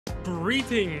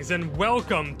Greetings and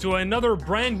welcome to another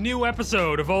brand new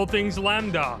episode of All Things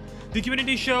Lambda, the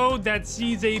community show that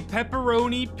sees a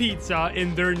pepperoni pizza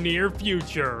in their near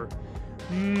future.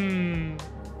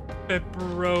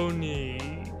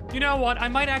 Pepperoni. You know what? I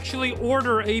might actually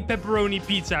order a pepperoni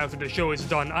pizza after the show is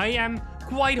done. I am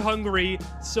quite hungry,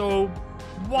 so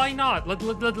why not?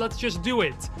 Let's just do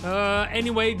it.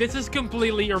 Anyway, this is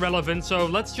completely irrelevant, so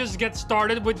let's just get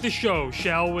started with the show,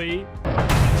 shall we?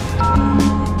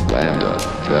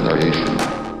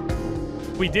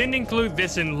 LambdaGeneration. We didn't include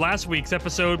this in last week's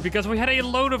episode because we had a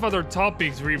load of other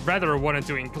topics we rather wanted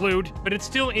to include, but it's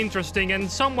still interesting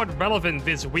and somewhat relevant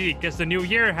this week as the new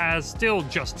year has still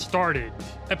just started.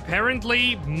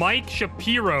 Apparently, Mike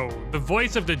Shapiro, the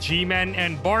voice of the G-Man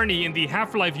and Barney in the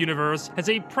Half-Life universe, has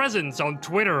a presence on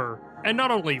Twitter. And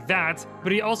not only that,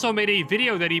 but he also made a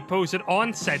video that he posted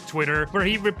on said Twitter where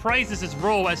he reprises his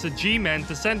role as a G-Man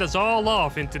to send us all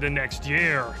off into the next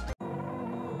year.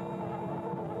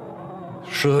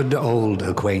 Should old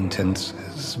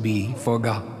acquaintances be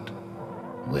forgot?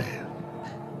 Well,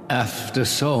 after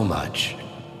so much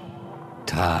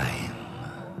time,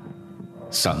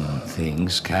 some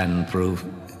things can prove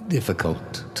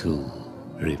difficult to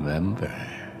remember.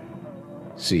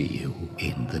 See you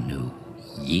in the new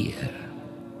year.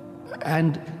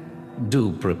 And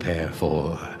do prepare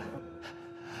for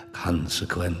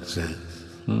consequences.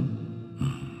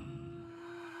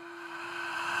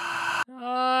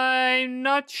 I'm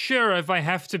not sure if I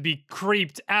have to be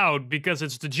creeped out because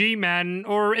it's the G-Man,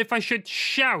 or if I should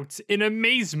shout in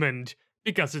amazement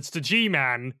because it's the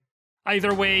G-Man.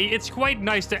 Either way, it's quite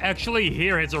nice to actually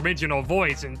hear his original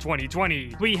voice in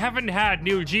 2020. We haven't had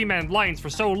new G-Man lines for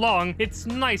so long, it's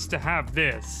nice to have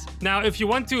this. Now, if you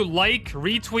want to like,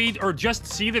 retweet, or just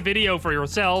see the video for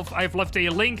yourself, I've left a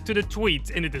link to the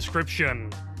tweet in the description.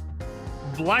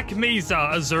 Black Mesa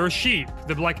Azure Sheep.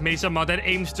 The Black Mesa mod that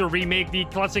aims to remake the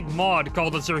classic mod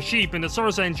called Azure Sheep in the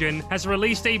Source engine has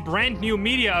released a brand new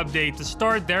media update to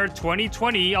start their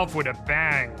 2020 off with a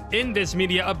bang. In this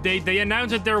media update, they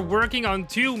announced that they're working on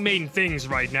two main things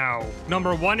right now.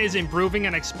 Number one is improving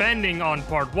and expanding on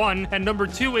Part 1, and number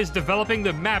two is developing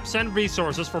the maps and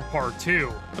resources for Part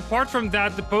 2. Apart from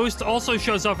that, the post also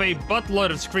shows off a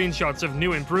buttload of screenshots of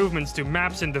new improvements to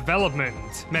maps in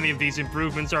development. Many of these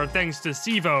improvements are thanks to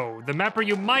Sivo, the mapper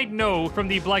you might know from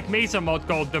the Black Mesa mod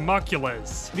called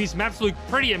Democulus. These maps look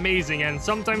pretty amazing and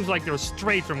sometimes like they're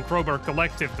straight from Crowbar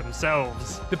Collective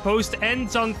themselves. The post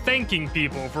ends on thanking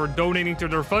people for donating to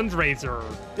their fundraiser.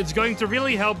 It's going to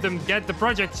really help them get the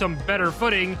project some better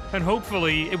footing, and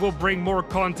hopefully it will bring more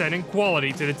content and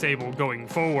quality to the table going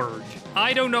forward.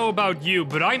 I don't know about you,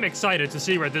 but I'm excited to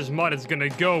see where this mod is gonna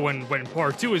go and when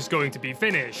Part 2 is going to be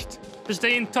finished. To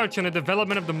stay in touch on the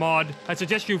development of the mod, I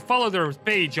suggest you follow their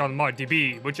page on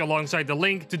ModDB, which alongside the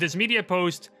link to this media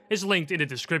post is linked in the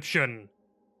description.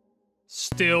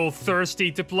 Still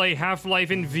thirsty to play Half-Life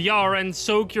in VR and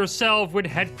soak yourself with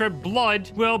headcrab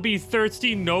blood? Well, be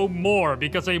thirsty no more,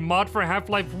 because a mod for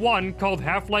Half-Life 1 called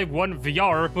Half-Life 1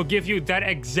 VR will give you that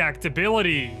exact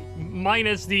ability.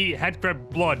 Minus the headcrab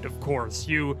blood, of course.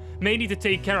 You may need to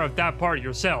take care of that part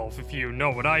yourself, if you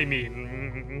know what I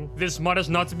mean. This mod is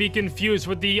not to be confused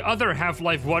with the other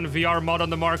Half-Life 1 VR mod on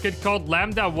the market called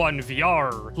Lambda 1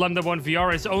 VR. Lambda 1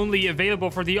 VR is only available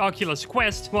for the Oculus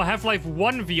Quest, while Half-Life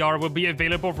 1 VR will be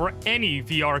available for any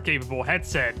VR-capable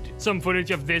headset. Some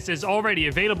footage of this is already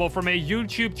available from a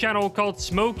YouTube channel called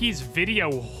Smokey's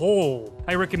Video Hole.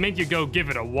 I recommend you go give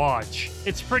it a watch.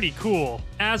 It's pretty cool.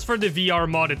 As for the VR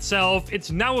mod itself,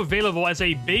 it's now available as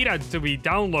a beta to be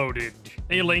downloaded.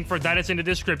 A link for that is in the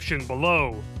description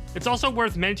below. It's also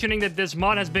worth mentioning that this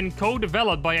mod has been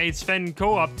co-developed by a Sven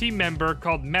Co-op team member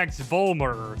called Max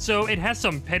Vollmer, so it has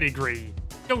some pedigree.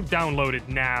 Go download it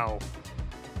now.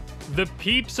 The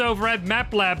peeps over at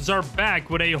Map Labs are back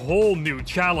with a whole new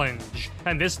challenge.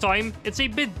 And this time, it's a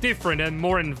bit different and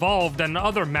more involved than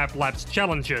other Map Labs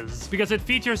challenges, because it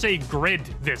features a grid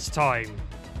this time.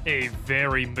 A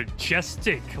very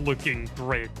majestic looking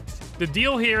grid. The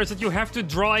deal here is that you have to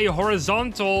draw a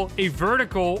horizontal, a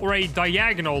vertical, or a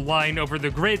diagonal line over the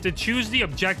grid to choose the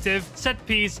objective, set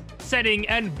piece, setting,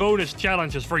 and bonus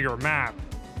challenges for your map.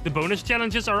 The bonus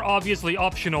challenges are obviously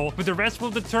optional, but the rest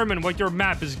will determine what your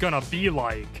map is gonna be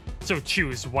like, so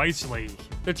choose wisely.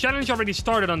 The challenge already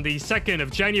started on the 2nd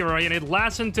of January and it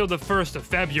lasts until the 1st of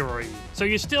February, so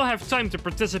you still have time to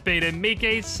participate and make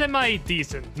a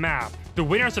semi-decent map. The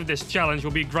winners of this challenge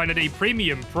will be granted a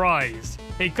premium prize,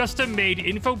 a custom-made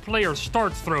Info Player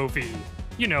Start trophy.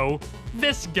 You know,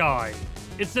 this guy.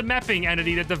 It's the mapping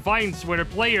entity that defines where the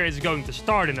player is going to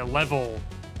start in a level.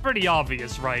 Pretty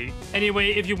obvious, right?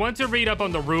 Anyway, if you want to read up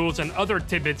on the rules and other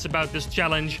tidbits about this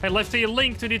challenge, I left a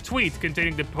link to the tweet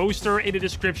containing the poster in the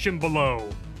description below.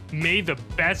 May the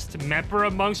best mapper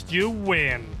amongst you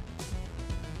win.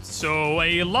 So,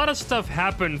 a lot of stuff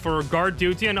happened for guard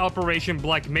duty and Operation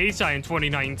Black Mesa in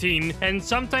 2019, and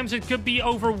sometimes it could be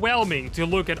overwhelming to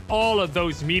look at all of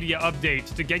those media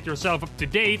updates to get yourself up to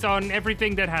date on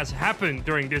everything that has happened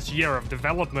during this year of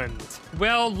development.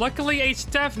 Well, luckily a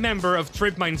staff member of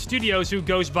Tripmine Studios who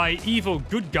goes by Evil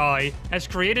Good Guy has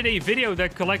created a video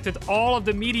that collected all of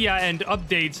the media and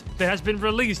updates that has been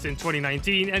released in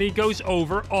 2019, and he goes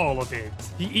over all of it.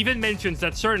 He even mentions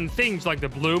that certain things like the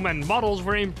bloom and models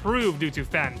were improved due to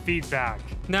fan feedback.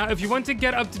 Now, if you want to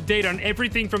get up to date on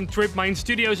everything from Tripmine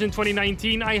Studios in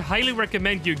 2019, I highly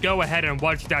recommend you go ahead and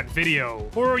watch that video.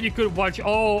 Or you could watch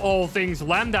all Things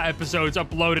Lambda episodes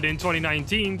uploaded in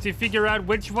 2019 to figure out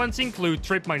which ones include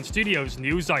Tripmine Studios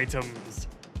news items.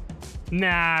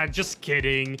 Nah, just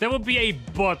kidding. That would be a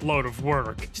buttload of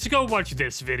work. Just go watch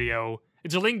this video.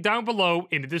 It's a link down below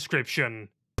in the description.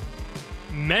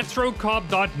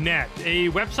 MetroCop.net, a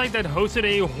website that hosted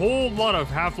a whole lot of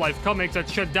Half-Life comics that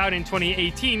shut down in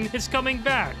 2018, is coming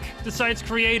back. The site's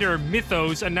creator,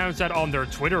 Mythos, announced that on their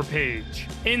Twitter page.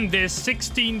 In this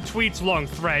 16 tweets long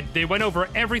thread, they went over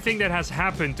everything that has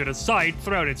happened to the site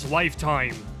throughout its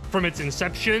lifetime. From its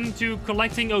inception, to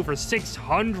collecting over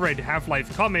 600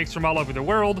 Half-Life comics from all over the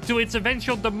world, to its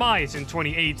eventual demise in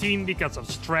 2018 because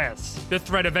of stress. The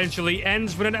thread eventually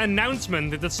ends with an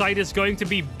announcement that the site is going to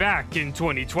be back in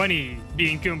 2020,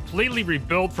 being completely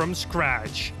rebuilt from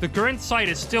scratch. The current site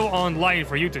is still online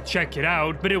for you to check it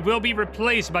out, but it will be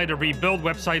replaced by the rebuild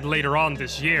website later on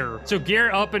this year. So gear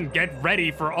up and get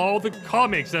ready for all the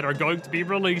comics that are going to be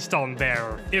released on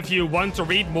there. If you want to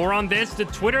read more on this, the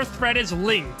Twitter thread is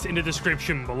linked in the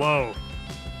description below.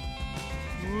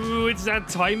 Ooh, it's that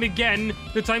time again.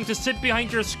 The time to sit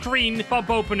behind your screen,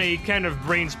 pop open a can of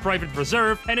Brain's Private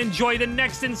Reserve, and enjoy the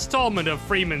next installment of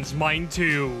Freeman's Mind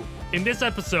 2. In this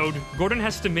episode, Gordon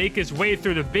has to make his way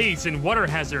through the base in Water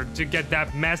Hazard to get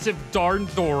that massive darn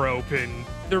door open.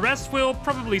 The rest will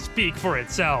probably speak for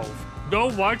itself. Go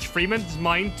watch Freeman's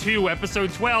Mind 2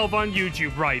 episode 12 on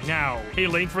YouTube right now. A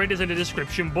link for it is in the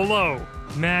description below.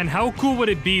 Man, how cool would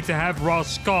it be to have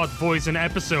Ross Scott voice an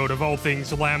episode of All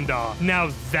Things Lambda? Now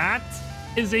that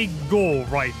is a goal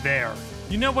right there.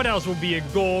 You know what else will be a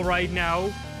goal right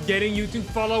now? Getting you to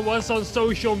follow us on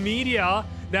social media.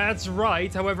 That's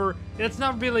right. However, that's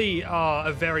not really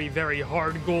a very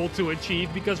hard goal to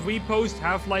achieve because we post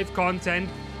Half-Life content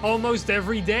almost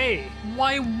every day.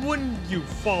 Why wouldn't you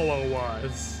follow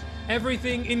us?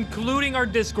 Everything, including our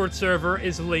Discord server,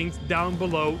 is linked down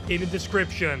below in the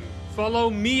description. Follow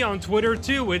me on Twitter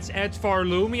too, it's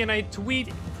 @farloomy, and I tweet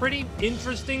pretty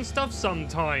interesting stuff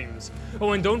sometimes.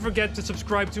 Oh, and don't forget to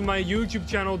subscribe to my YouTube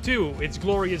channel too, it's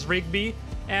Glorious Rigby,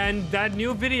 and that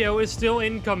new video is still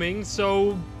incoming,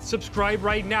 so subscribe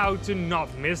right now to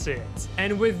not miss it.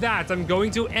 And with that, I'm going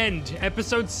to end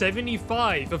episode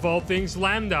 75 of All Things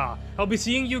Lambda. I'll be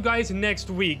seeing you guys next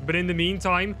week, but in the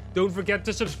meantime, don't forget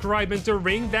to subscribe and to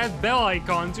ring that bell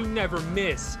icon to never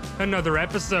miss another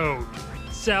episode.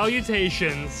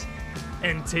 Salutations,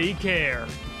 and take care.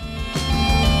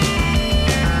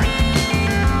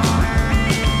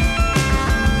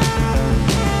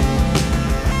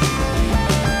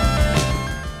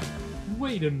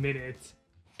 Wait a minute.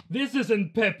 This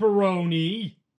isn't pepperoni.